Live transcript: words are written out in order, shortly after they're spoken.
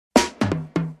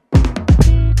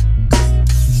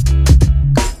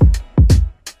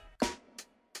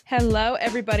Hello,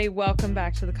 everybody. Welcome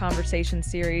back to the conversation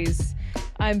series.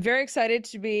 I'm very excited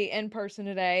to be in person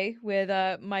today with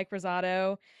Mike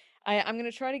Rosado. I'm going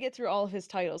to try to get through all of his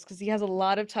titles because he has a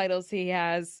lot of titles. He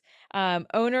has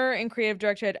owner and creative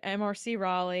director at MRC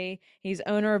Raleigh. He's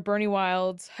owner of Burny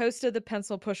Wilds, host of the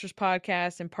Pencil Pushers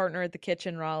podcast, and partner at the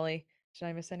Kitchen Raleigh. Did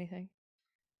I miss anything?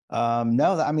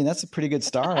 No, I mean, that's a pretty good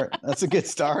start. That's a good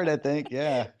start, I think.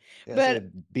 Yeah. It's a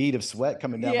But bead of sweat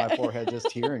coming down my yeah. forehead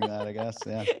just hearing that, I guess.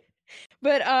 Yeah.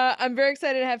 But I'm very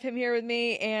excited to have him here with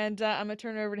me, and I'm going to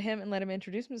turn it over to him and let him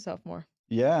introduce himself more.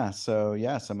 So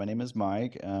my name is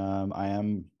Mike. I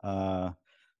am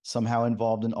somehow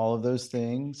involved in all of those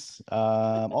things.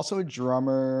 Also a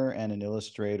drummer and an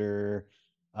illustrator,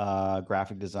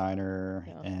 graphic designer,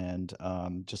 Yeah.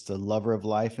 and just a lover of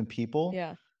life and people.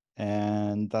 Yeah.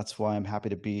 And that's why I'm happy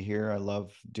to be here. I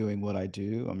love doing what I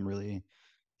do. I'm really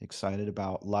excited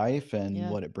about life and Yeah.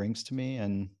 what it brings to me.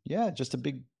 And yeah, just a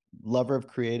big lover of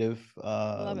creative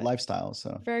Love it. lifestyle.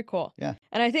 So Very cool. yeah.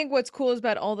 And I think what's cool is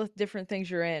about all the different things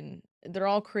you're in. They're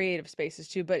all creative spaces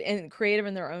too, but creative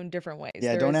in their own different ways.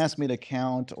 Yeah, There don't is ask me to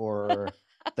count or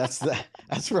that's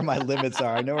where my limits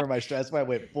are. I know where that's why I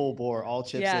went full bore, all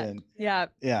chips yeah. in. Yeah.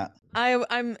 Yeah.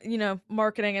 I'm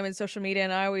marketing, I'm in social media,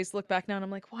 and I always look back now and I'm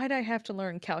like, why did I have to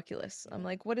learn calculus? I'm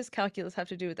like, what does calculus have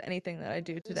to do with anything that I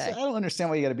do So I today? don't understand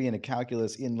why you got to be into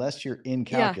calculus unless you're in Yeah.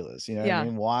 calculus. You know what I Yeah.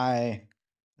 mean? Why?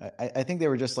 I think they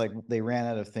were just like they ran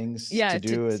out of things Yeah. to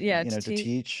do, To to teach.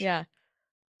 teach. Yeah.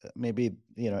 Maybe,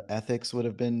 ethics could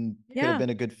have Yeah. been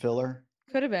a good filler,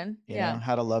 Could have been. Yeah.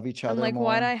 how to love each I'm other like,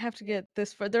 why'd I more. have to get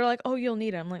this for? They're like, oh, you'll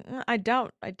need it. I'm like, I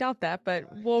doubt that, but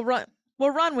we'll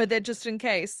run with it just in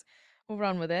case. We'll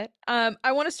run with it.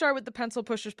 I want to start with the Pencil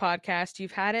Pushers podcast.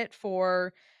 You've had it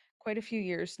for quite a few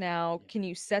years now. Can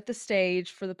you set the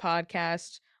stage for the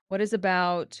podcast? What is it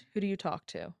about? Who do you talk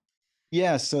to?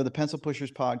 Yeah, so the Pencil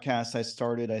Pushers podcast I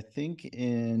started, I think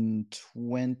in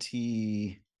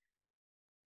 20,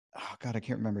 oh God, I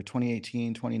can't remember,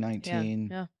 2018, twenty Yeah, nineteen.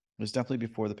 yeah, It was definitely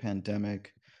before the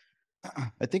pandemic.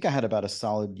 I think I had about a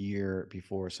solid year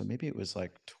before, so maybe it was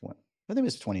like 20, I think it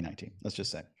was 2019, let's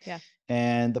just say. yeah,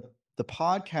 And the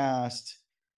podcast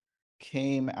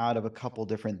came out of a couple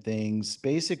different things.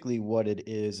 Basically, what it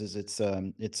is it's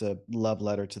a love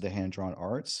letter to the hand-drawn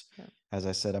arts. yeah, As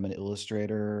I said, I'm an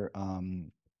illustrator.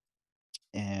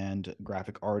 And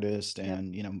graphic artist, yep,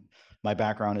 and my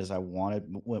background is I wanted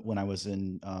when I was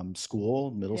in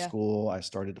middle yeah, school, I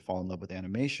started to fall in love with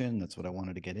animation. That's what I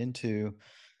wanted to get into.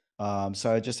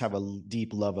 So I just have a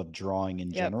deep love of drawing in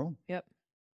yep, general. yep,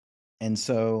 And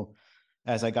so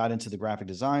as I got into the graphic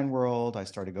design world, I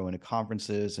started going to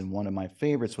conferences, and one of my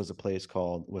favorites was a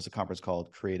conference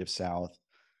called Creative South.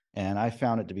 And I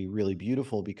found it to be really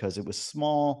beautiful because it was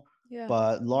small yeah.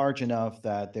 but large enough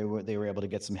that they were able to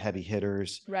get some heavy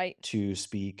hitters Right, to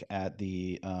speak at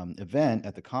the event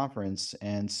at the conference.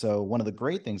 And so one of the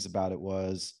great things about it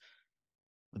was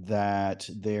that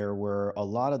there were a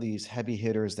lot of these heavy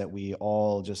hitters that we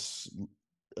all just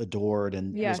adored,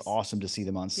 and it was yes, awesome to see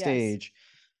them on yes, stage.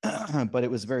 But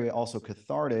it was very also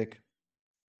cathartic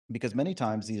because many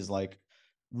times these like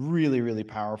really really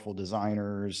powerful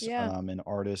designers yeah, and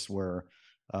artists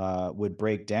would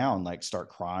break down, like start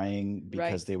crying right,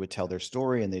 because they would tell their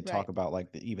story and they'd talk right, about like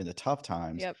even the tough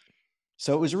times. yep,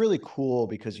 So it was really cool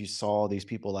because you saw these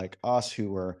people like us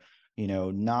who were,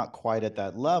 not quite at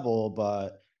that level,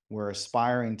 but were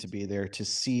aspiring to be there, to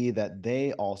see that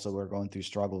they also were going through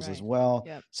struggles as right, well.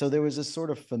 yep, So there was this sort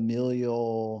of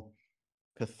familial,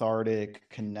 cathartic,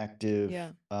 yeah,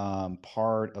 connective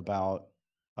part about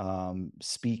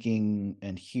speaking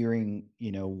and hearing,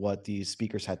 what these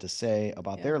speakers had to say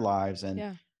about yeah, their lives and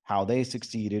yeah, how they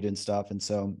succeeded and stuff. And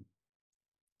so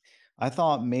I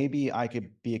thought maybe I could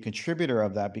be a contributor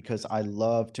of that because I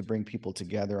love to bring people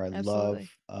together. absolutely,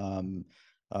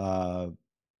 Uh,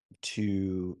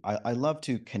 I love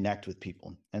to connect with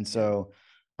people. And yeah, so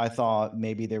I thought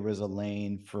maybe there was a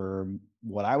lane for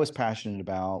what I was passionate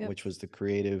about, yep, which was the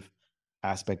creative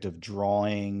aspect of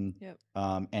drawing, yep,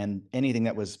 and anything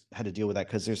that had to deal with that.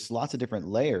 Because there's lots of different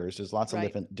layers. There's lots of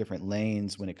right, different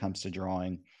lanes when it comes to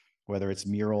drawing, whether it's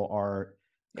mural art,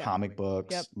 yeah, comic yep,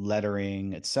 books,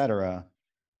 lettering, etc.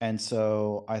 And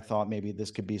so I thought maybe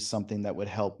this could be something that would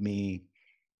help me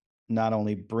not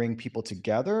only bring people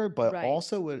together, but right,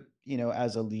 also would,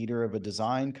 as a leader of a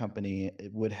design company,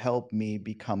 it would help me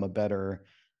become a better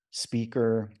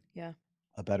speaker, yeah,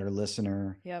 a better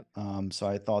listener. yep, So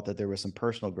I thought that there was some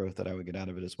personal growth that I would get out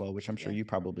of it as well, which I'm sure yeah, you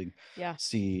probably yeah,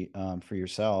 see for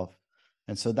yourself.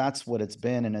 And so that's what it's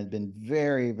been. And I've been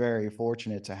very, very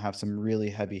fortunate to have some really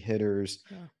heavy hitters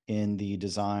Yeah. in the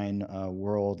design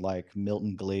world, like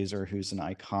Milton Glaser, who's an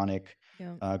iconic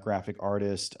Yeah. graphic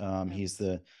artist.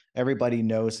 Yep. Everybody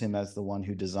knows him as the one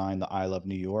who designed the I Love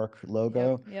New York Yep.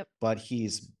 logo, Yep. but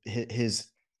he's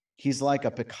like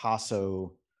a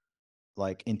Picasso,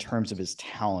 like in terms of his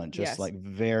talent, just Yes. like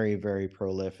very, very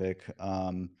prolific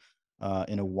in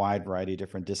a wide variety of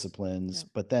different disciplines. Yep.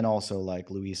 But then also like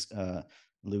I'm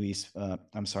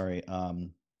sorry,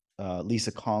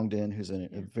 Lisa Congdon, who's a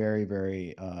Yeah. very,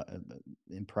 very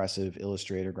impressive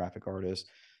illustrator, graphic artist.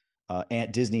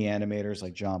 Disney animators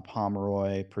like John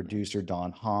Pomeroy, Yeah. producer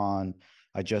Don Hahn.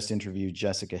 I just interviewed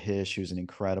Jessica Hish, who's an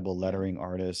incredible Yeah. lettering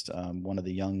artist, one of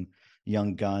the young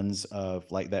guns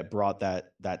of like that brought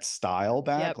that style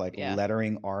back. Yep. Like Yeah.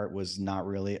 lettering art was not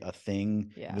really a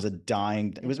thing. It Yeah. was a dying,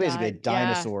 it It was basically a died. Yeah.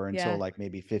 dinosaur until Yeah. like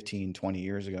maybe 15, 20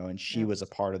 years ago. And she Yep. was a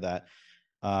part of that.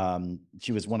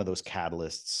 She was one of those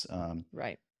catalysts.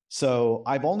 Right. So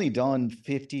I've only done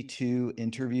 52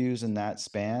 interviews in that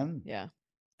span, Yeah.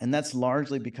 and that's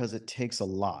largely because it takes a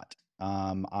lot.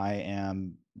 I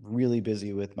am really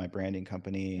busy with my branding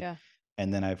company, Yeah.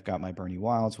 and then I've got my Burny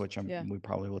Wilds, which Yeah. we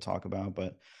probably will talk about.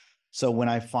 But so when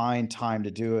I find time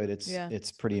to do it, Yeah.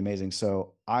 it's pretty amazing.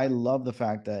 So I love the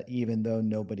fact that even though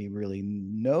nobody really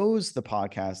knows the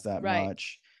podcast that Right.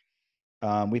 much,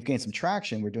 we've gained some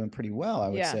traction. We're doing pretty well, I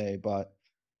would Yeah. say. But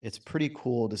it's pretty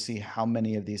cool to see how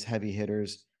many of these heavy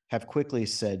hitters have quickly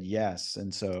said yes.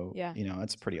 And so, Yeah.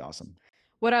 it's pretty awesome.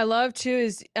 What I love too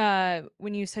is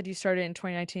when you said you started in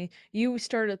 2019, you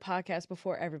started a podcast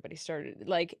before everybody started.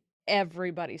 Like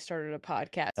everybody started a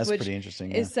podcast, That's which pretty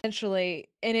interesting. Yeah. essentially,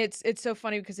 and it's so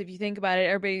funny because if you think about it,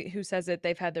 everybody who says that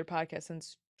they've had their podcast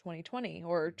since 2020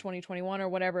 or 2021 or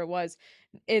whatever it was,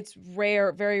 it's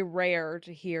rare, very rare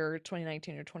to hear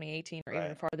 2019 or 2018 or even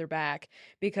Right. farther back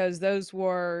because those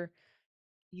were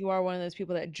you are one of those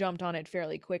people that jumped on it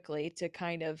fairly quickly to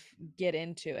kind of get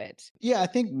into it. Yeah, I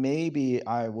think maybe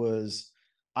I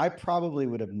probably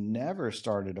would have never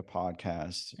started a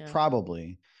podcast, Yeah.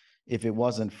 probably, if it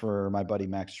wasn't for my buddy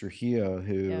Max Trujillo, Yep.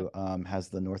 who has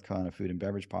the North Carolina Food and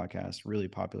Beverage podcast, really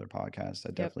popular podcast.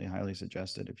 I Yep. definitely highly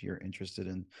suggest it if you're interested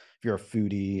if you're a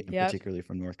foodie, and Yep. particularly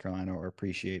from North Carolina or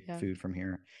appreciate Yeah. food from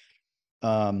here.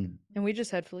 Um, And we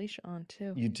just had Felicia on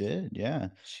too. you did, yeah.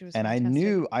 She was And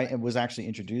fantastic. I was actually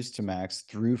introduced to Max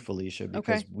through Felicia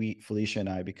Okay. because Felicia and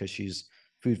I, because she's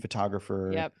food photographer,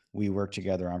 Yep. we work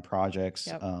together on projects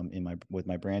Yep. with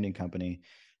my branding company.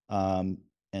 Um,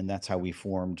 and that's how we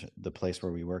formed the place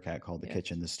where we work at, called the Yep.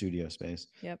 Kitchen, the studio space.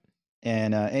 Yep.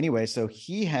 And anyway, so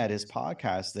he had his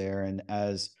podcast there, and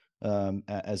as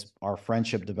our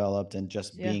friendship developed and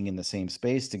just Yeah. being in the same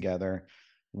space together,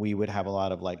 we would have a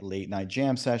lot of like late night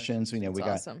jam sessions. That's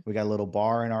awesome. We got a little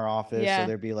bar in our office, so Yeah.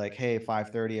 there'd be like, hey,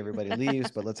 5:30, everybody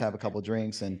leaves, but let's have a couple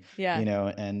drinks and Yeah.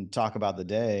 and talk about the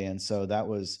day. And so that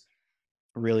was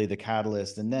really the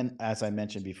catalyst. And then, as I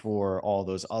mentioned before, all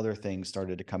those other things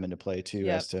started to come into play too,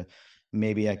 Yep. as to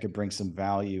maybe I could bring some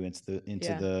value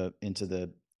Yeah. into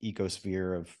the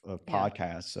ecosphere of Yeah.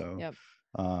 podcasts. So Yep.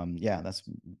 yeah,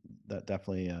 that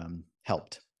definitely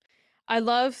helped. I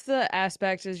love the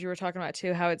aspect as you were talking about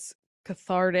too, how it's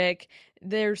cathartic.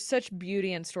 There's such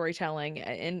beauty in storytelling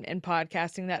in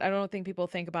podcasting that I don't think people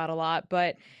think about a lot,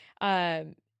 but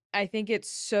um I think it's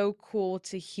so cool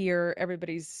to hear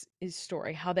everybody's his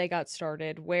story, how they got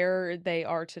started, where they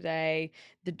are today,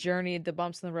 the journey, the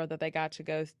bumps in the road that they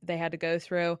had to go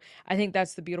through. I think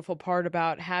that's the beautiful part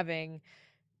about having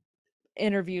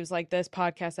interviews like this,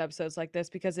 podcast episodes like this,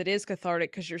 because it is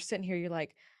cathartic because you're sitting here, you're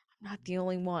like, I'm not the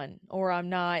only one, or I'm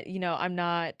not, I'm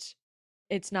not,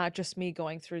 it's not just me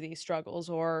going through these struggles,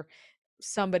 or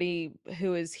somebody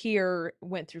who is here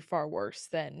went through far worse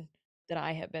than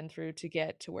I have been through to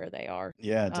get to where they are.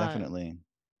 Yeah, Um, definitely.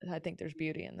 I think there's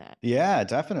beauty in that. Yeah,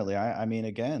 definitely. I mean,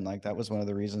 again, like that was one of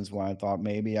the reasons why I thought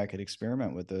maybe I could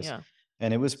experiment with this. Yeah.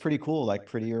 And it was pretty cool. Like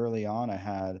pretty early on, I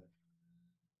had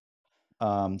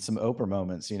some Oprah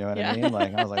moments, you know what I Yeah. mean?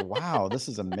 Like I was like, wow, this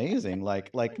is amazing.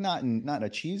 Like not in a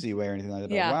cheesy way or anything like that,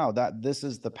 but Yeah. wow, that this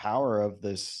is the power of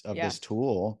Yeah. this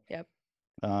tool. Yep.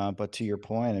 But to your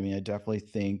point, I mean, I definitely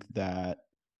think that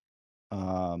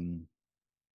um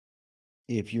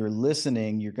if you're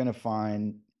listening, you're going to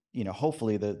find,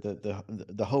 hopefully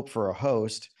the hope for a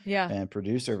host Yeah. and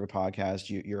producer of a podcast,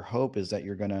 your hope is that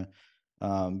you're going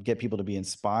to get people to be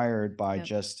inspired by Yep.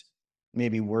 just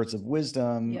maybe words of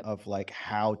wisdom Yep. of like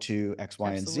how to X,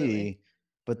 Y, and Absolutely. Z.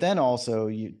 But then also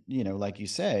like you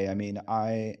say, I mean,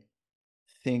 I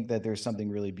think that there's something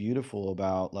really beautiful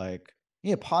about like,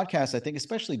 podcasts. I think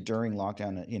especially during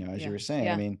lockdown, as you Yeah. were saying,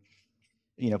 I Yeah. mean,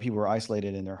 people were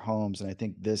isolated in their homes, and I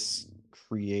think this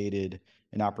created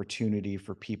an opportunity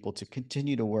for people to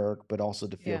continue to work, but also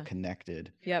to feel Yeah.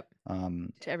 connected. Yep.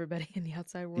 Um, To everybody in the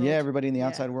outside yeah, world. everybody in the Yeah.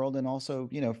 outside world, and also,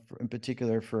 in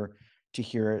particular for to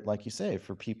hear it, like you say,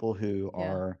 for people who Yeah.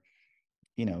 are,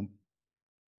 you know,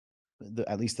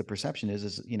 at least the perception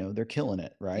is they're killing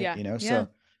it, right? Yeah. Yeah. So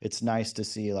it's nice to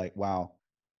see like, wow,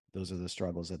 those are the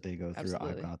struggles that they go through. I've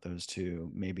Absolutely. got those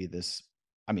too. Maybe this.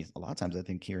 I mean, a lot of times I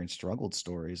think hearing struggled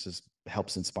stories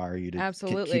helps inspire you to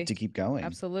Absolutely. keep going.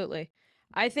 Absolutely.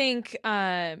 I think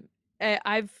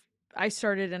I've I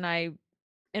started and I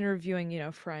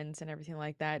interviewing, friends and everything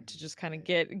like that to just kind of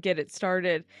get it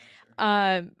started.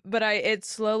 But it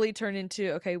slowly turned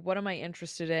into, okay, what am I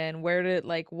interested in? Where did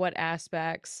like what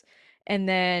aspects? And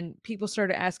then people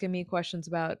started asking me questions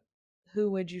about who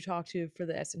would you talk to for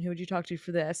this and who would you talk to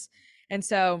for this? And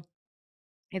so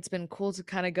it's been cool to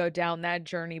kind of go down that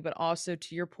journey, but also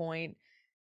to your point,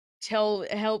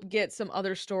 help get some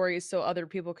other stories so other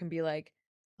people can be like,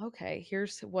 "Okay,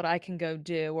 here's what I can go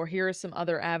do," or, "Here are some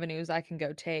other avenues I can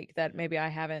go take that maybe I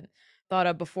haven't thought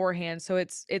of beforehand." So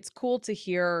it's cool to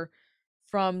hear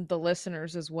from the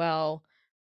listeners as well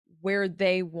where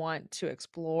they want to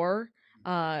explore,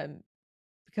 um,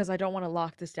 because I don't wanna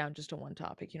lock this down just to one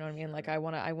topic, you know what I mean? Like, I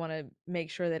wanna make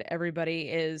sure that everybody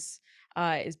is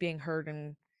being heard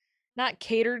and not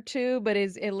catered to, but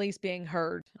is at least being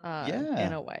heard, in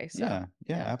Yeah, a way, so, yeah,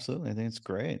 yeah. absolutely. I think it's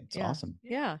great. It's Yeah. awesome.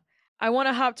 Yeah. I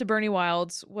wanna hop to Burny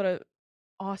Wilds. What a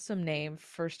awesome name,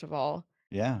 first of all.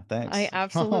 Yeah, I thanks.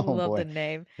 absolutely Oh love the boy,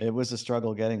 name. it was a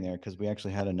struggle getting there because we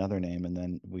actually had another name, and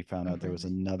then we found Oh, out there was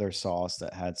really? another sauce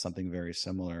that had something very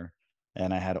similar,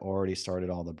 and I had already started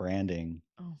all the branding.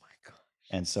 Oh my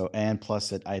gosh. And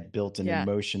plus I built an Yeah.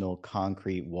 emotional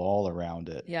concrete wall around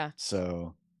it. Yeah.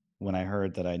 So when I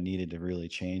heard that I needed to really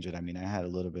change it, I mean, I had a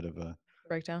little bit of a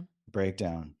Breakdown?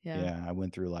 breakdown. Yeah. Yeah, I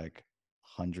went through like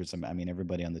hundreds of, I mean,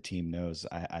 everybody on the team knows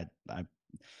I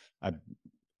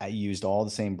I used all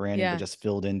the same branding, but Yeah. just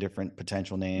filled in Names.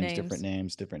 different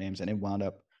names, and it wound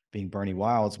up being Bernie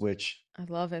Wilds, which I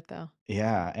love it, though.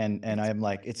 yeah, and It's I'm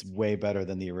like, it's way better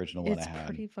than the original one I it's had.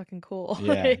 pretty fucking cool.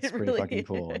 Yeah, it's It pretty really fucking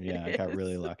cool. Yeah, I got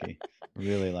really is. lucky.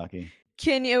 Really lucky.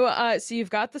 Can you, so you've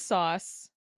got the sauce.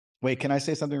 Wait, can I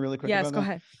say something really quick Yes, about go that?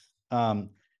 ahead. Um,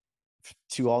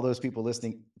 to all those people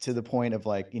listening, to the point of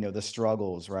like, the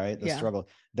struggles, right? The Yeah. struggle.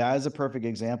 That is a perfect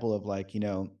example of like,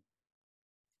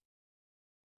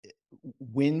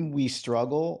 when we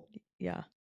struggle, Yeah.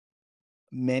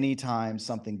 many times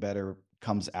something better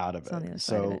comes out of It's on it. the other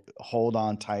side of So it. hold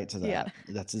on tight to Yeah. that.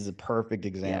 That's is a perfect Yeah.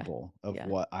 example of Yeah.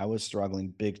 what I was struggling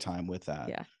big time with that.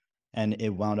 Yeah. And it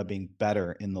wound up being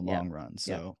better in the Yep. long run. Yep.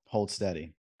 So hold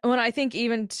steady. When I think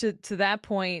even to that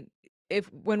point,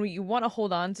 if when you wanna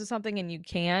hold on to something and you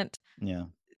can't, Yeah.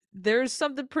 there's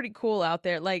something pretty cool out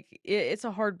there. Like, it's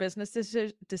a hard business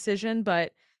decision,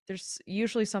 but there's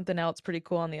usually something else pretty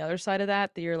cool on the other side of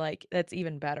that that you're like, "That's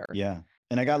even better." Yeah.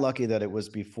 And I got lucky that it was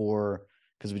before,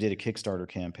 because we did a Kickstarter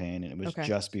campaign, and it was Okay.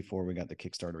 just before we got the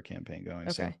Kickstarter campaign going.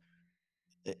 So Okay.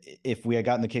 if we had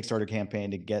gotten the Kickstarter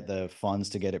campaign to get the funds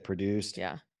to get it produced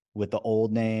Yeah. with the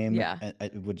old name, Yeah.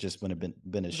 it would just would have been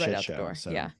a Right shit out the show. door,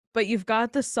 yeah. So But you've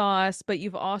got the sauce, but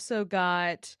you've also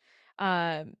got,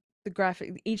 the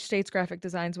graphic each state's graphic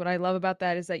designs. What I love about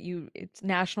that is that it's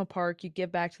national park, you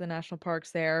give back to the national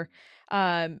parks there.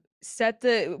 Set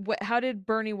the how did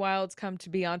Bernie Wilds come to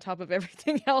be on top of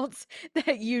everything else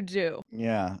that you do?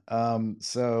 yeah.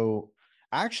 So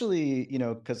actually,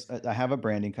 because I have a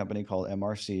branding company called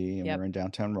MRC, and Yep, we're in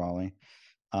downtown Raleigh.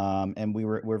 And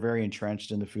we're very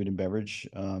entrenched in the food and beverage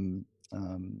um,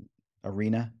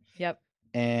 arena. yep,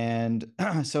 And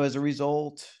so as a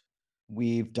result,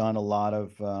 we've done a lot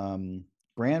of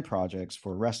brand projects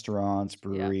for restaurants, yeah,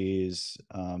 breweries,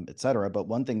 et cetera. But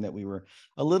one thing that we were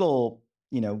a little,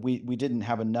 we didn't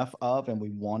have enough of, and we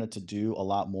wanted to do a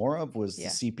lot more of, was the yeah,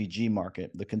 CPG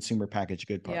market, the consumer packaged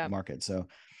good yeah, market. So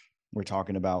we're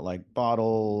talking about like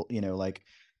bottle, like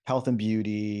health and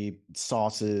beauty,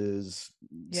 sauces,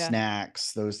 yeah,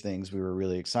 snacks, those things we were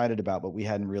really excited about, but we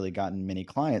hadn't really gotten many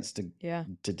clients yeah,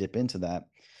 to dip into that.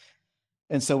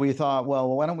 And so we thought,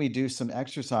 well, why don't we do some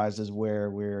exercises where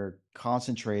we're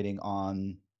concentrating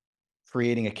on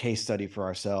creating a case study for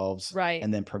ourselves right,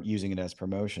 and then using it as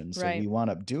promotion. So right, we wound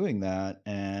up doing that.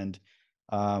 And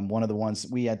one of the ones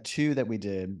we had two that we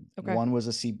did, okay, one was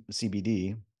a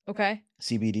CBD, okay,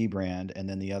 brand, and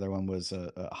then the other one was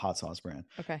a hot sauce brand.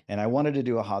 okay, And I wanted to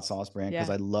do a hot sauce brand because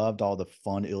yeah, I loved all the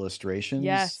fun illustrations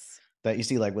yes, that you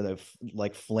see like with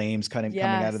like flames coming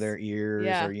out of Yes. their ears,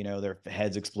 or Yeah. their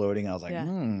heads exploding. I was like, Yeah.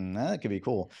 that could be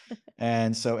cool.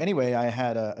 And so anyway, I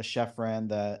had a chef friend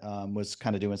that was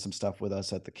kind of doing some stuff with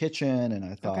us at the kitchen, and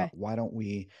I thought, Okay. why don't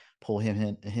we pull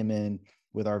him in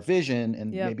with our vision,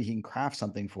 and Yep. maybe he can craft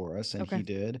something for us, and he Okay.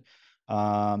 did.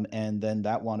 And then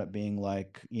that wound up being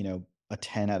like, a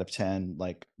 10 out of 10,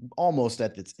 like almost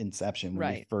at its inception when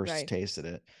we Right. first Right. tasted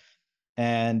it.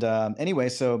 And anyway,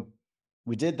 so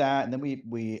we did that, and then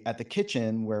we at the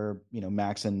kitchen where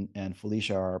Max and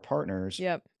Felicia are our partners.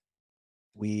 Yep.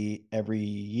 We every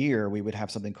year we would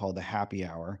have something called the happy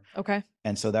hour, Okay.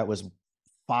 and so that was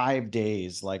 5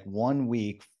 days, like 1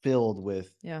 week filled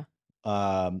with Yeah.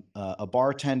 a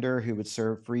bartender who would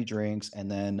serve free drinks, and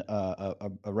then a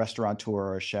restaurateur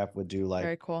or a chef would do like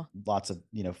Very cool. lots of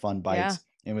fun Yeah. bites.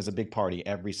 It was a big party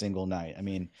every single night. I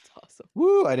mean, It's awesome.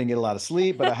 woo! I didn't get a lot of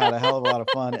sleep, but I had a hell of a lot of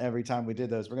fun every time we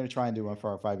did those. We're gonna try and do one for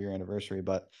our 5-year anniversary.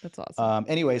 But That's awesome.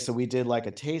 anyway, so we did like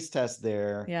a taste test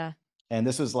there, Yeah. and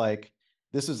this was like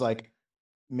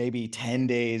maybe 10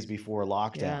 days before Yeah.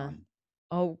 lockdown.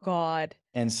 Oh God.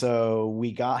 And so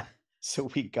we got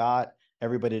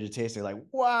everybody to taste it, like,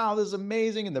 wow, this is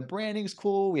amazing. And the branding's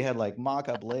cool. We had like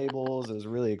mock-up labels. It was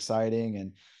really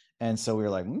exciting. And so we were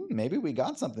like, maybe we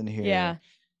got something here. Yeah.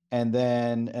 And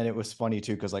it was funny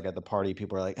too, because like at the party,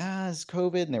 people were like, it's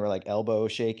COVID. And they were like elbow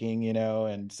shaking,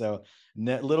 and so Is this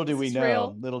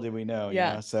real? little did we know,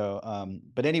 Yeah. So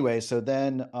but anyway, so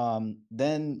then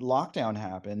lockdown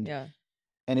happened, Yeah.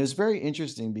 and it was very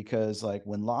interesting because, like,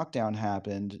 when lockdown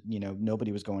happened,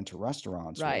 nobody was going to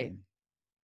restaurants Right. really.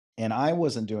 And I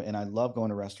wasn't doing, and I love going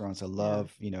to restaurants. I Yeah.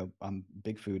 love, I'm a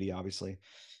big foodie, obviously.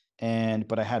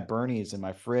 But I had Burnies in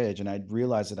my fridge, and I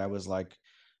realized that I was like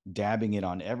dabbing it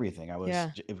on everything.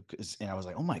 Yeah. And I was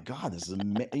like, oh my God, this is,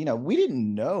 we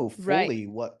didn't know Right. fully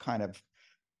what kind of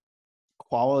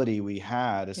quality we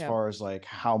had as Yeah. far as like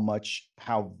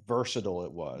how versatile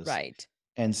it was. Right.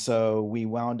 And so we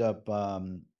wound up,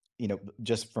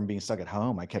 just from being stuck at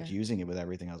home, I kept Yeah. using it with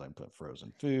everything. I was like, put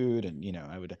frozen food, and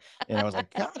I was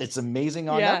like, God, it's amazing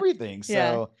on Yeah. everything.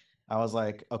 Yeah. So I was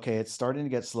like, okay, it's starting to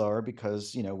get slower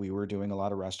because we were doing a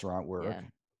lot of restaurant work. Yeah.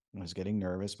 I was getting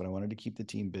nervous, but I wanted to keep the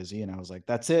team busy, and I was like,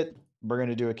 that's it. We're going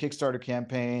to do a Kickstarter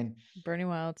campaign, Burning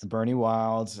Wilds. Bernie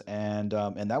Wilds, and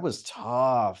that was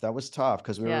tough. That was tough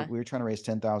because we were Yeah. we were trying to raise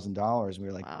 $10,000. We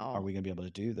were like, are Wow. we going to be able to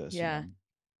do this? Yeah.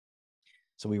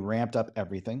 So we ramped up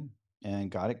everything and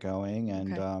got it going,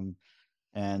 Okay.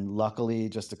 and luckily,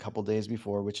 just a couple days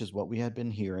before, which is what we had been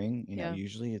hearing, Yeah.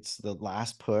 usually it's the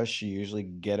last push, you usually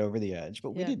get over the edge,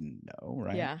 but we Yeah. didn't know,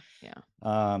 right? Yeah.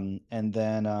 Yeah. And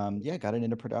then yeah, got it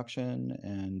into production,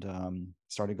 and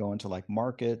started going to like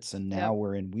markets, and now Yep.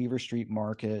 we're in Weaver Street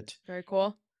Market. Very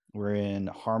cool. We're in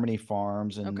Harmony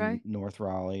Farms in Okay. North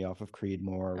Raleigh off of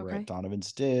Creedmoor. We're at Okay.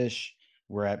 Donovan's Dish.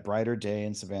 We're at Brighter Day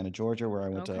in Savannah, Georgia, where I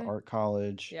went to Okay. art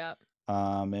college. Yep.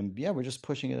 And yeah, we're just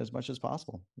pushing it as much as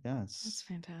possible. Yeah, That's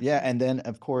yeah. fantastic. And then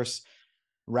of course,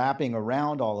 wrapping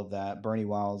around all of that, Bernie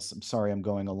Wilds. I'm sorry, I'm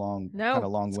going along kind No, of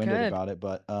it's long-winded good. about it,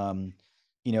 but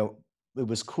you know, it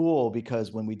was cool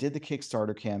because when we did the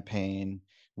Kickstarter campaign,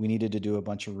 we needed to do a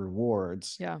bunch of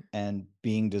rewards. Yeah. And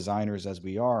being designers as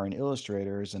we are and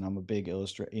illustrators, and I'm a big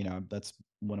illustrator, that's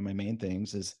one of my main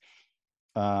things is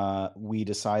we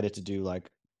decided to do like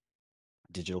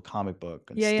digital comic book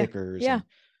and Yeah. Yeah. stickers, Yeah. and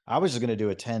I was just going to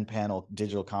do a 10-panel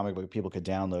digital comic book people could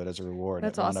download as a reward, and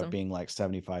it That's wound up awesome. being like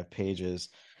 75 pages.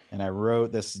 And I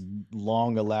wrote this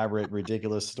long, elaborate,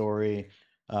 ridiculous story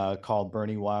called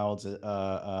Bernie Wild's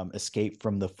Escape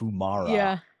from the Fumara.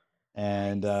 Yeah.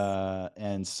 And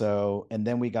Nice. and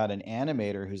then we got an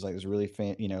animator who's like this really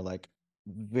like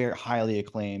very highly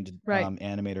acclaimed Right.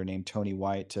 animator named Tony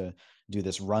White to do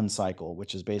this run cycle,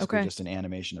 which is basically Okay. just an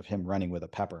animation of him running with a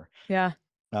pepper. Yeah.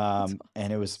 That's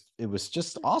And awesome. it was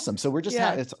just awesome. So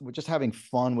Yeah. we're just having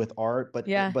fun with art, but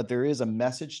Yeah. there is a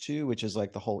message too, which is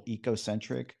like the whole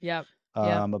ecocentric, Yep.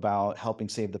 Yep. about helping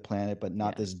save the planet, but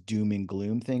not Yeah. this doom and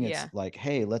gloom thing. It's Yeah. like,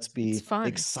 hey, let's It's be fun.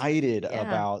 excited Yeah.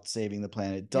 about saving the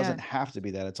planet. It Yeah. doesn't have to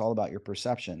be that. It's all about your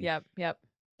perception. Yep. Yep.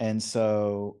 And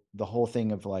so the whole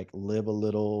thing of like live a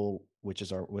little, which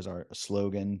is our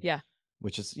slogan, Yeah.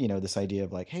 which is, this idea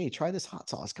of like, hey, try this hot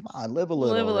sauce. Come on, live a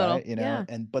Live little, a little. right? Yeah.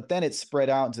 And but then it's spread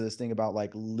out into this thing about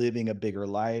like living a bigger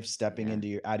life, stepping Yeah. into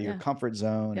your out of your Yeah. comfort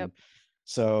zone. Yep. And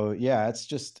so yeah,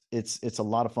 it's a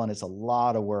lot of fun. It's a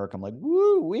lot of work. I'm like,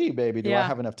 woo wee, baby. Do I Yeah.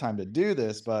 have enough time to do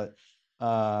this? But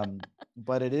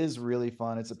it is really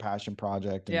fun. It's a passion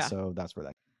project. And Yeah. so that's where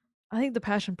that I think the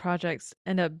passion projects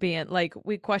end up being like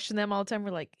we question them all the time.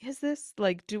 We're like, is this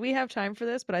like, do we have time for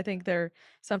this? But I think they're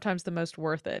sometimes the most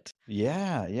worth it.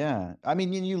 Yeah, yeah. I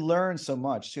mean, you learn so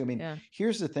much too. I mean, Yeah.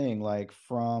 here's the thing, like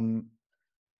from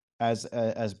as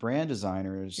brand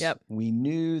designers, Yep. we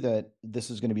knew that this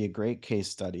was going to be a great case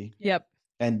study, Yep.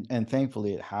 and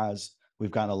thankfully it has.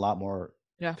 We've gotten a lot more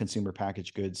Yeah. consumer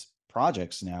packaged goods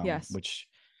projects now, Yes. which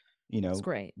It's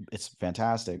great. it's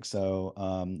fantastic. So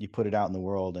you put it out in the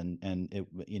world, and it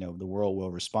the world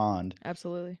will respond.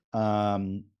 Absolutely.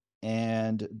 Um,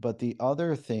 and but the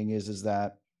other thing is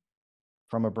that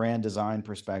from a brand design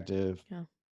perspective Yeah.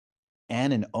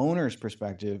 and an owner's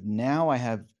perspective, now I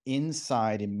have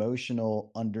inside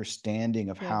emotional understanding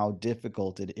of Yep. how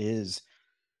difficult it is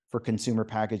for consumer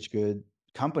packaged good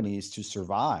companies to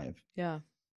survive. Yeah.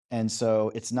 And so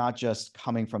it's not just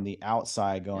coming from the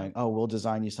outside Yep. going, "Oh, we'll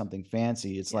design you something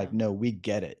fancy." It's like, Yeah. "No, we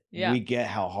get it. Yeah. We get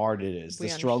how hard it is. The We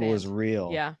struggle is understand.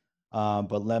 real. Yeah.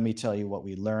 But let me tell you what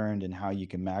we learned and how you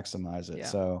can maximize it." Yeah.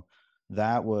 So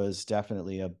that was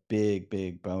definitely a big,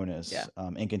 big Yeah. bonus,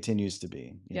 and continues to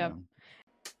be, you Yep. know.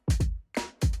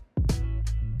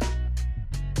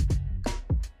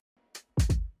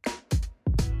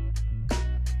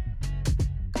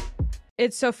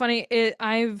 It's so funny.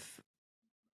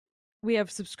 We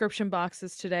have subscription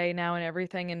boxes today now and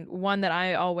everything, and one that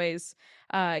I always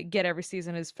get every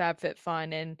season is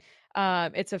FabFitFun,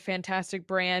 and it's a fantastic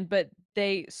brand, but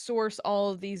they source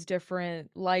all of these different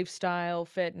lifestyle,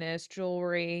 fitness,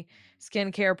 jewelry,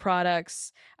 skincare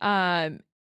products. And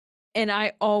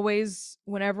I always,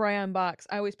 whenever I unbox,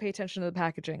 I always pay attention to the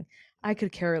packaging. I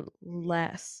could care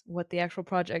less what the actual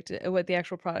product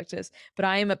is, but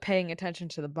I am paying attention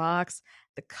to the box,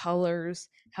 the colors,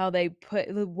 how they put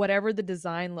whatever the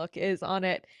design look is on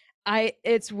it.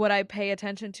 It's what I pay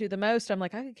attention to the most. I'm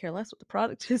like, I could care less what the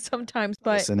product is sometimes,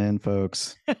 but Listen in,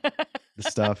 folks. The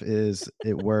stuff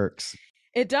it works.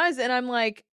 it does. And I'm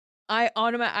like,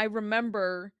 I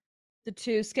remember the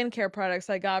two skincare products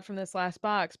I got from this last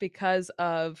box because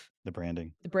of The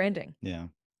branding. the branding. Yeah.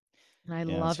 And I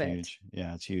Yeah, it's love it. huge.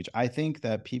 Yeah, it's huge. I think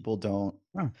that people don't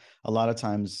a lot of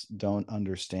times don't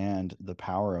understand the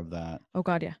power of that. Oh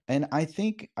God, yeah. And I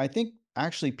think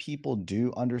actually people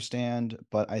do understand,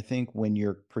 but I think when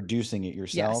you're producing it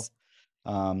yourself,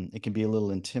 Yes. it can be a little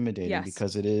intimidating Yes.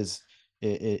 because it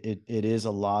is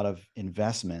a lot of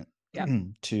investment Yep.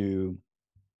 to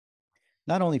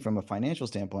not only from a financial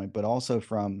standpoint, but also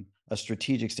from a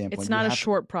strategic It's standpoint. You not a have to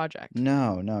short project.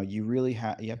 no, no, you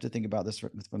have to think about this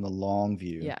from the long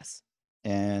view, Yes.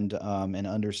 and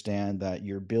understand that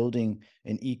you're building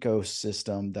an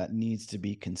ecosystem that needs to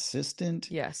be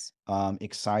consistent, Yes.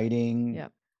 exciting,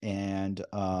 Yep. and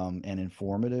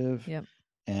informative, Yep.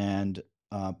 and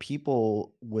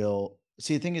people will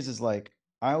see. The thing is like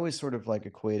I always sort of like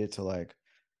equate it to like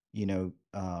you know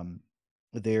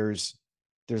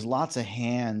there's lots of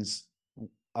hands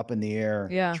up in the air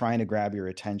Yeah. trying to grab your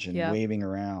attention, Yep. waving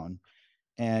around,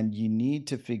 and you need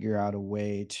to figure out a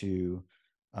way to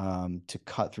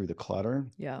cut through the clutter.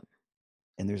 Yep.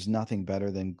 And there's nothing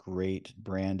better than great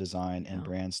brand design and No.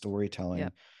 brand storytelling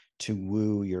Yep. to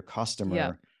woo your Yep.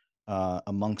 customer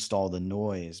amongst all the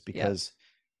noise, Yep. because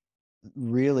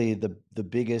really the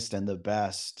biggest and the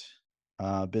best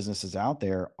businesses out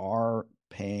there are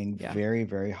paying Yeah. very,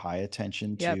 very high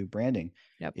attention Yep. to branding.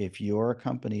 Yep. If you're a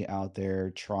company out there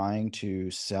trying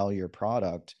to sell your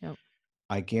product, Yep.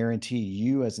 I guarantee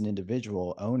you as an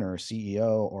individual owner,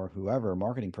 CEO, or whoever,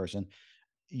 marketing person,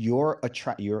 you're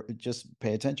just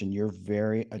pay attention. You're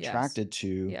very Yes. attracted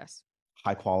to Yes.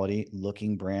 high quality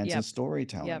looking brands and Yep. Yep.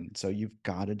 storytelling. So you've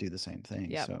got to do the same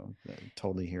thing. Yep. So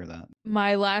totally hear that.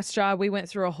 My last job, we went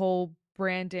through a whole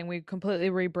branding. We completely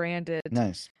rebranded.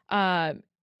 Nice. Um,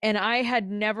 and I had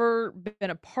never been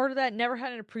a part of that, never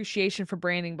had an appreciation for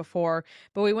branding before,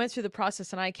 but we went through the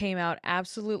process and I came out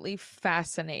absolutely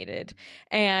fascinated.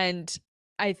 And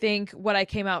I think what I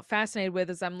came out fascinated with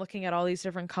is I'm looking at all these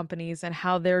different companies and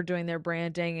how they're doing their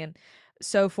branding and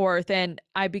so forth. And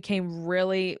I became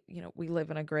really, we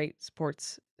live in a great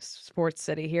sports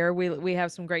city here. We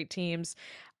have some great teams.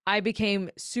 I became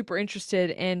super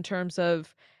interested in terms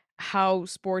of how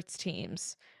sports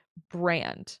teams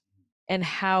brand and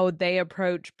how they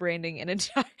approach branding an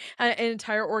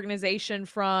entire organization,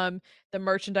 from the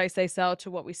merchandise they sell to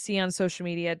what we see on social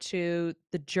media to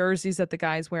the jerseys that the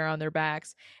guys wear on their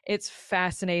backs. It's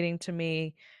fascinating to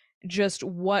me just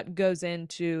what goes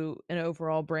into an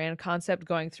overall brand concept.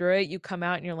 Going through it, you come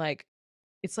out and you're like,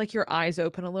 it's like your eyes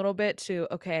open a little bit to,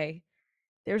 okay,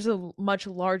 there's a much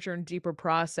larger and deeper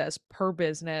process per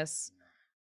business,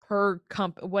 per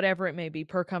whatever it may be,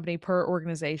 per company, per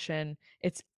organization.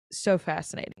 It's so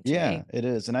fascinating to Yeah, me. it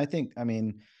is. And I think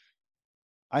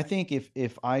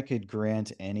if I could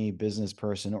grant any business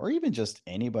person or even just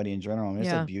anybody in general, I mean, it's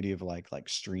the Yeah. beauty of like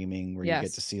streaming where you get to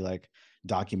Yes. see like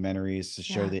documentaries to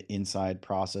show Yeah. the inside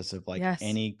process of like Yes.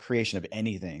 any creation of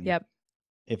anything. Yep.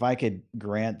 If I could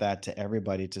grant that to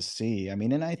everybody to see, I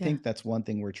mean, and I Yeah. think that's one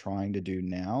thing we're trying to do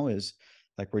now is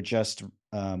like we just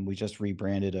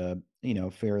rebranded a, you know,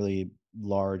 fairly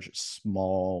large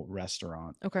small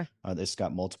restaurant Okay. that's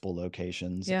got multiple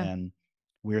locations, Yeah. and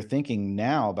we're thinking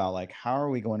now about like how are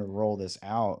we going to roll this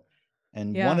out. And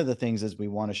one Yeah. of the things is we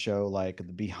want to show like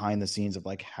the behind the scenes of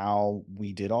like how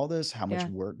we did all this, how much Yeah.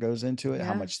 work goes into it,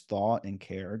 how Yeah. much thought and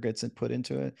care gets put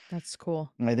into it. That's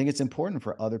cool. And I think it's important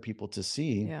for other people to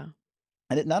see. Yeah.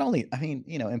 And it not only, I mean,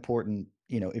 you know, important,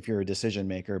 you know, if you're a decision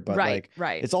maker, but Right. like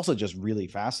Right. it's also just really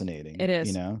fascinating, It you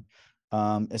is. know,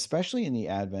 especially in the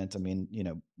advent. I mean, you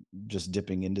know, just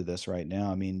dipping into this right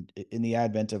now. I mean, in the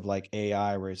advent of like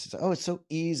AI, where it's just, oh, it's so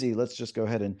easy. Let's just go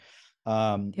ahead and,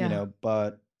 you Yeah. know,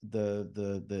 but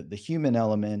the human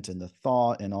element and the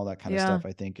thought and all that kind of Yeah. stuff,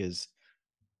 I think is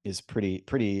pretty.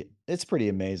 It's pretty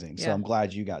amazing. So Yeah. I'm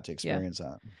glad you got to Yeah. experience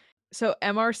that. So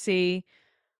MRC,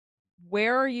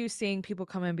 where are you seeing people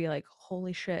come and be like,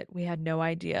 "Holy shit, we had no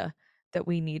idea that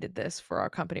we needed this for our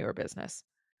company or business."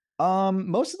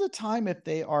 Most of the time, if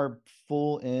they are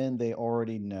full in, they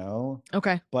already know.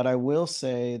 Okay. But I will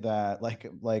say that,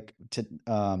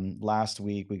 last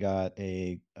week, we got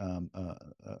a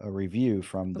review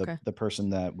from Okay. the person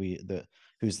that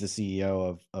who's the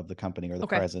CEO of the company or the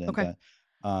Okay. president Okay.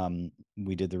 that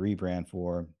we did the rebrand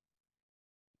for,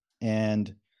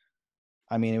 and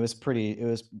I mean, it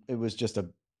was just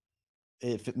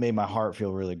it made my heart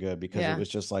feel really good because it Yeah. was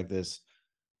just like this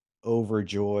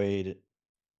overjoyed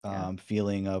Yeah.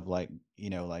 feeling of like, you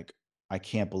know, like I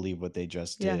can't believe what they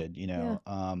just Yeah. did, you Yeah.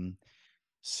 know.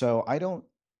 So I don't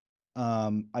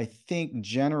I think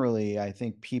generally I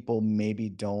think people maybe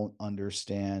don't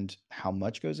understand how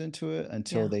much goes into it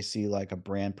until Yeah. they see like a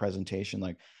brand presentation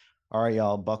like, all right,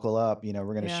 y'all buckle up, you know,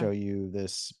 we're going to Yeah. show you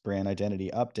this brand identity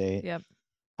update. Yep.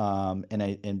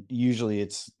 And usually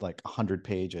it's like 100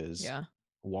 pages Yeah.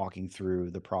 walking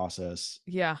through the process.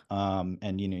 Yeah.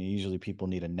 And you know, usually people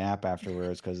need a nap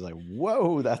afterwards because like,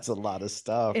 whoa, that's a lot of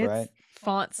stuff, right? It's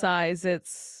font size,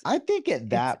 I think at it's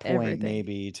that point, everything.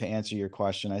 maybe to answer your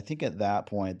question, I think at that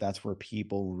point, that's where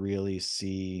people really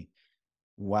see,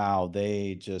 wow,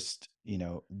 they just, you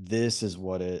know, this is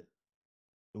what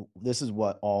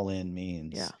all in Yeah.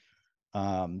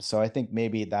 means. So I think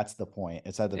maybe that's the point.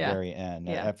 It's at the Yeah. very end.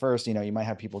 Yeah. At first, you know, you might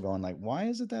have people going like, why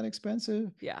is it that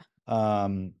expensive? Yeah.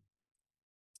 Um,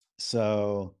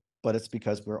 so, but it's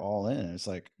because we're all in. It's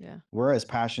like Yeah. we're as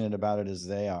passionate about it as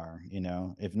they are, you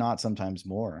know, if not sometimes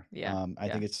more. Yeah. I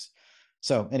Yeah. think it's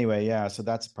so anyway, yeah, so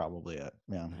that's probably it.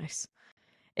 Yeah. Nice.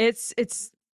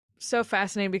 It's so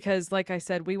fascinating because like I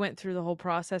said, we went through the whole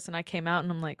process and I came out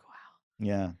and I'm like, wow,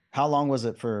 Yeah. How long was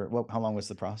it for how long was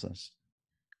the process?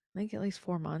 I think at least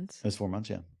 4 months. It was 4 months,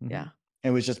 yeah. Yeah. It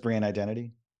was just brand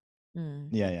identity. Mm.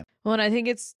 Yeah, yeah. Well, and I think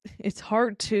it's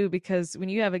hard too because when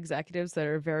you have executives that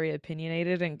are very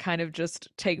opinionated and kind of just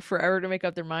take forever to make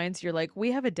up their minds, you're like,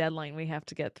 we have a deadline we have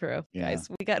to get through, Yeah. guys.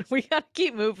 We got to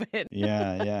keep moving.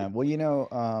 Yeah, yeah. Well, you know,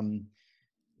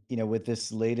 with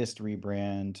this latest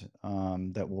rebrand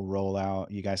that will roll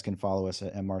out, you guys can follow us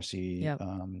at MRC Yep.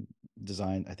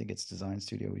 Design. I think it's Design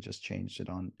Studio. We just changed it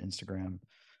on Instagram,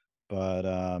 but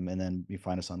and then you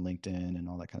find us on LinkedIn and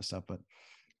all that kind of stuff. But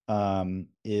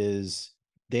is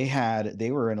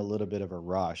they were in a little bit of a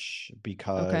rush Okay.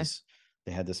 because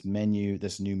they had this new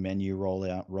menu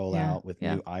Yeah. rollout with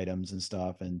Yeah. new items and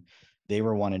stuff, and they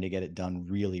were wanting to get it done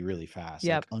really, really fast, like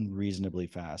Yep. unreasonably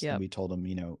fast. And Yep. we told them,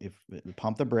 you know, if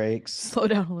pump the brakes, Slow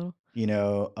down a little. you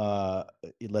know,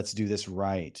 let's do this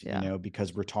right, you Yeah. know,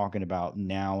 because we're talking about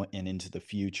now and into the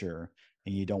future,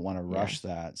 and you don't want to Yeah. rush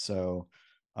that. So,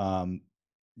 um,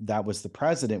 that was the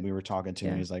president we were talking to,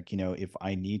 and Yeah. he's like, you know, if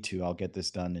I need to, I'll get this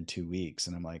done in 2 weeks.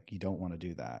 And I'm like, you don't want to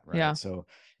do that, right? Yeah. So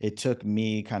it took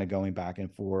me kind of going back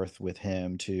and forth with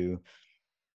him to,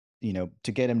 you know,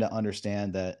 to get him to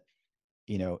understand that,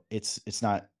 you know, it's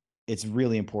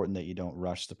really important that you don't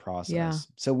rush the Yeah. process.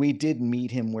 So we did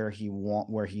meet him where he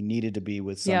needed to be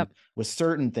Yep. with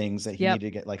certain things that he Yep. needed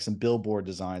to get, like some billboard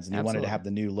designs, and he wanted to Absolutely. have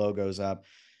the new logos up.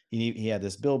 He had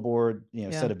this billboard, you know,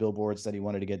 Yeah. set of billboards that he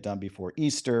wanted to get done before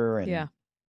Easter. And Yeah.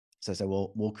 so I said,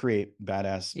 well, we'll create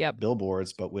badass Yep.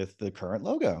 billboards, but with the current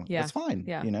logo. Yeah. That's fine,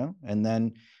 Yeah. you know, and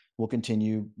then we'll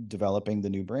continue developing the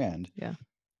new brand. Yeah.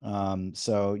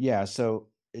 So yeah, so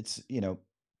it's,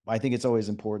 I think it's always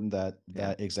important that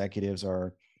Yeah. executives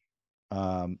are,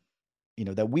 um,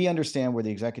 that we understand where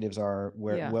the executives are,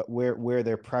 Yeah. where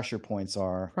their pressure points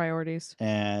are, Priorities.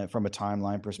 and from a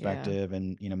timeline Yeah. perspective,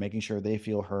 and making sure they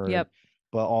feel heard, Yep.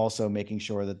 but also making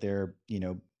sure that they're you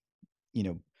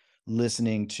know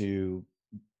listening to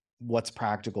what's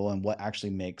practical and what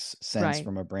actually makes sense Right.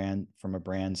 from a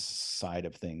brand side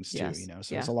of things too. Yes. So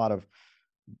there's Yeah. a lot of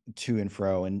to and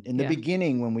fro. And in the Yeah.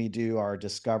 beginning, when we do our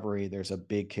discovery, there's a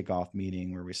big kickoff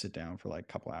meeting where we sit down for like a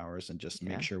couple hours and just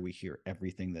make Yeah. sure we hear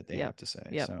everything that they Yep. have to say.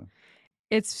 Yep. So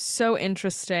It's so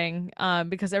interesting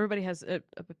because everybody has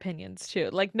opinions too.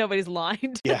 Like nobody's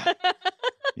aligned. yeah.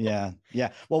 Yeah,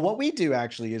 yeah. Well, what we do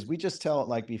actually is we just tell it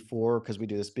like before, because we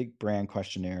do this big brand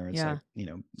questionnaire. It's Yeah.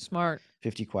 like, Smart.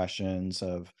 50 questions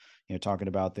of, talking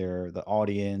about the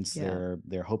audience, Yeah.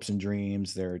 their hopes and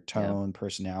dreams, their Yep. tone,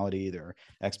 personality, their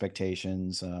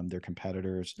expectations, their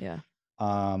competitors. Yeah.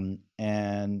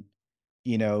 And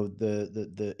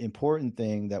the important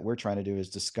thing that we're trying to do is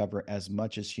discover as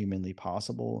much as humanly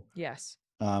possible, Yes.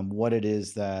 what it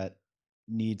is that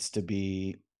needs to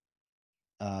be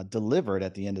delivered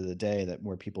at the end of the day, that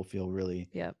where people feel really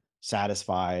Yep.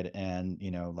 satisfied. And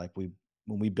like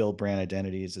when we build brand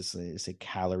identities, it's a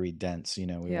calorie dense. We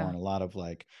Yeah. want a lot of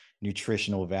like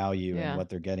nutritional value and Yeah. what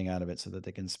they're getting out of it, so that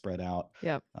they can spread out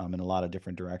Yep. in a lot of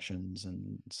different directions.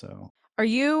 And so Are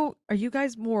you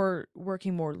guys more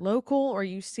working more local or are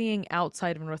you seeing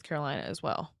outside of North Carolina as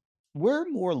well? we're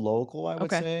more local, I would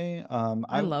Okay. say.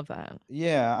 I love that.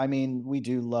 Yeah, I mean, we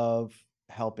do love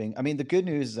helping. I mean, the good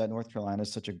news is that North Carolina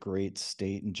is such a great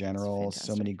state in It's general.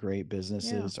 So many fantastic. great Yeah.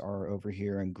 businesses are over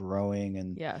here and growing,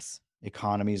 and Yes.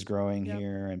 economy is growing Yep.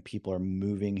 here, and people are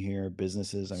moving here.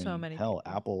 Businesses, I So mean, many hell,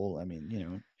 people. Apple, I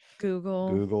mean, Google.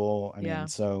 Google. I mean, Yeah.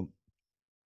 so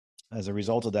as a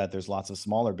result of that, there's lots of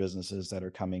smaller businesses that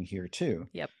are coming here too,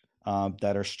 Yep.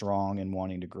 that are strong and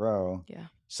wanting to grow. Yeah.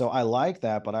 So I like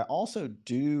that, but I also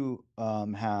do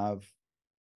have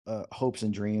hopes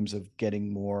and dreams of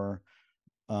getting more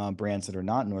brands that are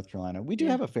not in North Carolina. We do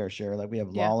Yeah. have a fair share. Like we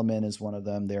have Yeah. Lalaman is one of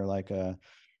them. They're like a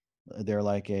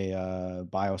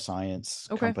bioscience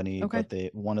Okay. company, Okay.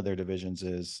 but one of their divisions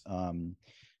is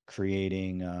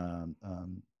creating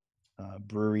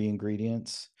brewery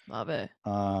ingredients. Love it.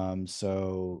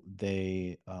 So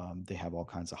they have all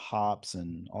kinds of hops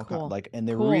and all kind Cool. like, and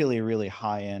they're Cool. really, really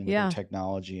high end with their Yeah.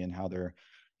 technology, and how they're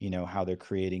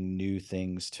creating new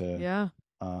things to Yeah.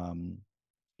 um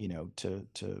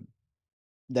to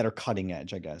that are cutting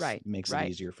edge, I guess. Right. Makes it Right.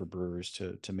 easier for brewers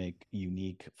to make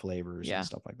unique flavors and Yeah.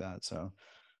 stuff like that. So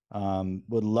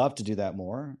would love to do that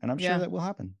more, and I'm sure Yeah. that will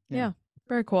happen. Yeah. Yeah.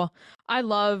 Very cool. I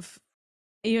love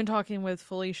even talking with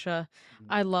Felicia, Mhm.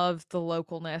 I love the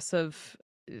localness of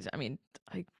I mean,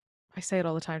 I I say it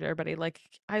all the time to everybody. Like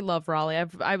I love Raleigh.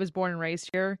 I was born and raised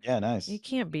here. Yeah, You nice.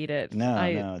 can't beat it. No,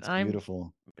 I no, it's I'm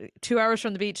beautiful. 2 hours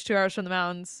from the beach, 2 hours from the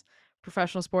mountains,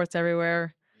 professional sports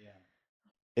everywhere. Yeah.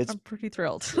 It's I'm pretty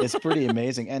thrilled. it's pretty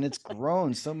amazing, and it's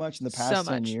grown so much in the So past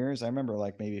 10 much. years. I remember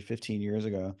like maybe 15 years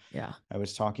ago, Yeah. I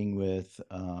was talking with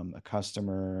a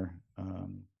customer,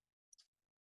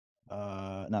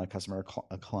 not a customer,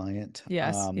 a client,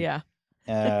 Yes. Yeah.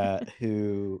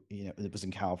 who, it was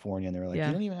in California, and they were like, "You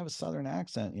Yeah. don't even have a Southern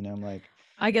accent." I'm like,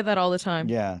 I get that all the time.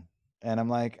 "Yeah," and I'm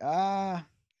like,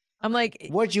 I'm like,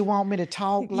 "Would you want me to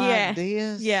talk like yeah.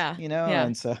 this?" Yeah. Yeah.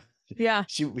 And so Yeah.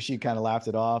 she kind of laughed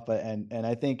it off, but and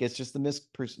I think it's just the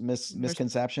Pers-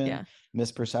 misconception, Yeah.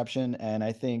 misperception, and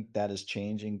I think that is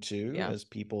changing too, Yeah. as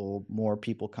more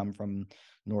people come from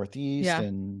Northeast Yeah.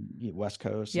 and West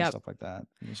Coast and Yep. stuff like that.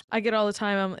 I get all the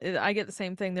time. I get the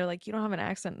same thing. They're like, "You don't have an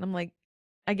accent," and I'm like,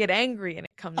 I get angry and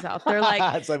it comes out. They're like,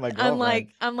 It's like my I'm girlfriend. like,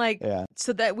 I'm like, Yeah.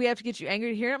 so that we have to get you angry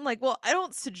to hear it. I'm like, well, I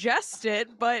don't suggest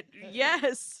it, but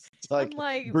yes. It's I'm like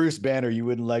like, Bruce Banner, you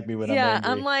wouldn't like me when I'm yeah. I'm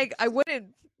angry. like, I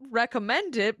wouldn't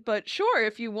recommend it, but sure,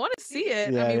 if you want to see it,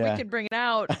 I mean, we Yeah, can bring it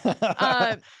out. yeah.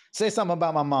 Uh, Say something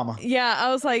about my mama. yeah,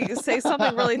 I was like, say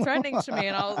something really threatening to me,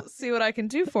 and I'll see what I can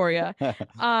do for you.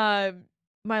 Uh,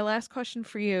 my last question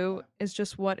for you is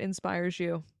just what inspires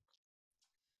you?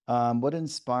 What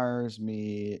inspires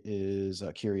me is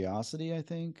curiosity, I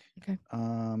think. Okay.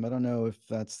 I don't know if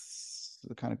that's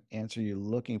the kind of answer you're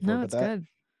looking for, No, but it's good.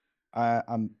 I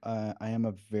am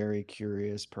a very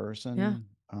curious Yeah. person.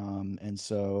 And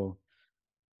so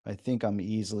I think I'm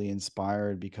easily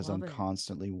inspired because I'm Love it.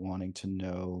 constantly wanting to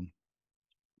know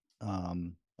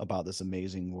about this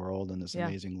amazing world and this Yeah.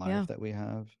 amazing life Yeah. that we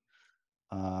have.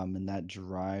 And that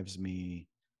drives me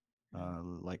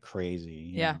like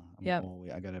crazy. Yeah. Yeah.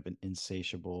 I gotta have an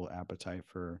insatiable appetite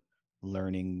for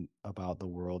learning about the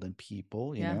world and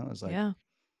people. Yeah. It's like Yeah.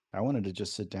 I wanted to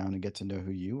just sit down and get to know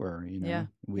who you were, Yeah.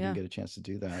 We didn't Yeah. get a chance to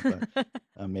do that,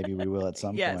 but maybe we will at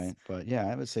some Yes. point. But yeah,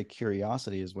 I would say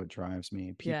curiosity is what drives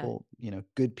me. Yeah. People,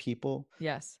 good people,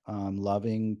 Yes.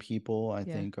 loving people, I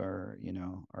Yeah. think are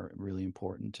really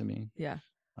important to me. Yeah.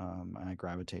 I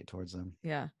gravitate towards them.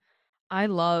 Yeah. I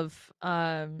love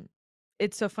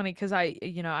it's so funny because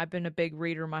I've been a big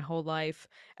reader my whole life.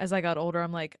 As I got older,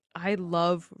 I'm like, I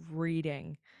love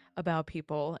reading about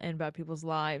people and about people's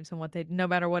lives and what they no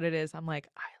matter what it is, I'm like,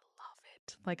 I love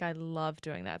it. Like I love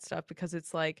doing that stuff because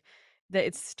it's like that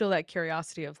it's still that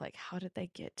curiosity of like how did they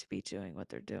get to be doing what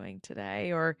they're doing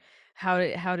today or how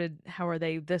are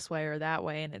they this way or that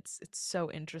way and it's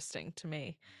so interesting to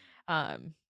me.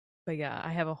 Um but yeah,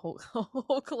 I have a whole a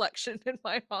whole collection in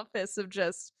my office of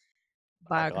just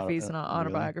Like, biographies and really?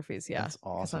 autobiographies, yeah, That's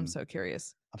because I'm awesome. so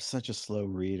curious. I'm such a slow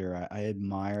reader. I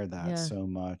admire that Yeah, so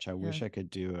much. I yeah, wish I could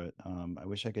do it. I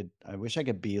wish I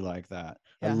could be like that.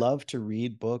 I yeah, love to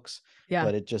read books, yeah.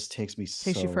 but it just takes me Takes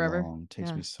you so forever. long. Takes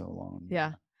Yeah, me so long.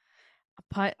 yeah.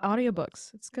 Yeah.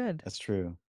 Audiobooks, it's good. That's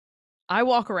true. I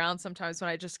walk around sometimes when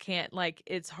I just can't, like,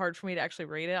 it's hard for me to actually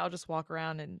read it. I'll just walk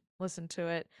around and listen to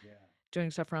it, Yeah. doing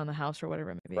stuff around the house or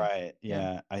whatever it may be. Right.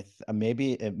 Yeah, Yeah.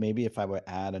 Maybe if I would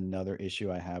add another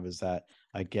issue I have is that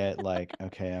I get like,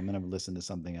 okay, I'm gonna listen to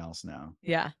something else now.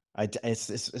 yeah, It's hard.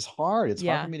 It's hard for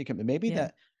yeah, me to commit. Maybe yeah,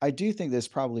 that I do think there's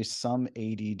probably some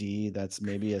ADD that's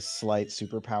maybe a slight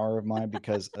superpower of mine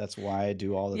because that's why I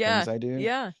do all the things yeah, I do.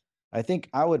 yeah, I think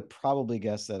I would probably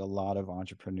guess that a lot of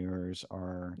entrepreneurs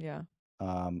yeah,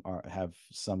 are have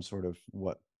some sort of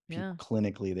what yeah.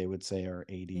 clinically they would say are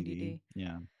ADD. ADD.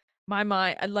 Yeah. My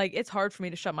mind, like, it's hard for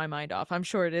me to shut my mind off. I'm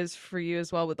sure it is for you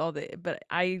as well with all but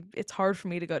it's hard for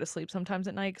me to go to sleep sometimes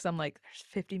at night because I'm like, there's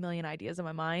 50 million ideas in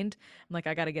my mind. I'm like,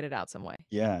 I got to get it out some way.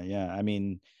 Yeah, yeah. I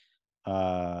mean,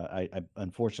 I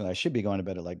unfortunately I should be going to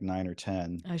bed at like 9 or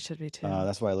 10. I should be too.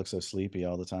 That's why I look so sleepy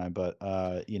all the time. But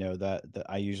that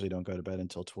I usually don't go to bed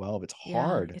until 12. It's Yeah,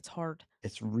 hard. it's hard.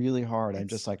 It's really hard. I'm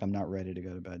It's just like I'm not ready to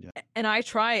go to bed yet. and I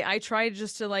try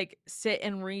just to like sit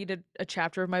and read a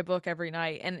chapter of my book every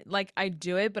night. And like I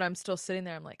do it, but I'm still sitting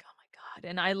there. I'm like, oh my God.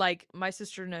 And I like my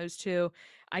sister knows too.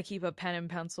 I keep a pen and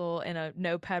pencil and a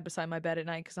notepad beside my bed at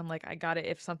night because I'm like, I got it.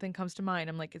 If something comes to mind,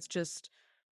 I'm like, it's just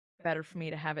better for me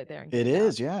to have it there and get It it down.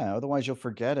 is, yeah. Otherwise you'll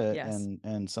forget it, Yes.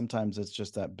 and sometimes it's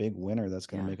just that big winner that's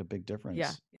going to Yeah. make a big Yeah. difference.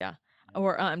 Yeah. Yeah.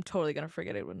 Or I'm totally gonna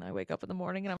forget it when I wake up in the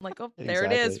morning and I'm like, oh, there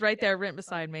it is, Exactly. right there, written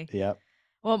beside me. Yep.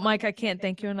 Well, Mike, I can't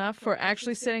thank you enough for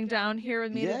actually sitting down here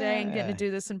with me today and getting to Yeah.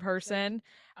 do this in person.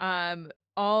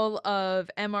 All of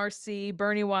MRC,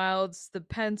 Burny Wilds, the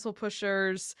pencil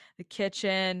pushers, the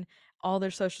kitchen, all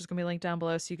their socials gonna be linked down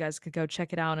below so you guys could go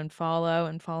check it out and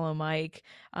follow Mike.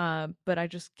 But I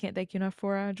just can't thank you enough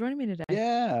for joining me today.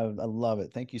 Yeah, I love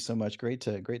it. Thank you so much. Great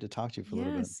to talk to you for a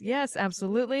little bit. Yes, yes,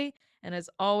 absolutely. And as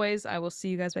always, I will see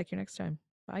you guys back here next time.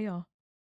 Bye, y'all.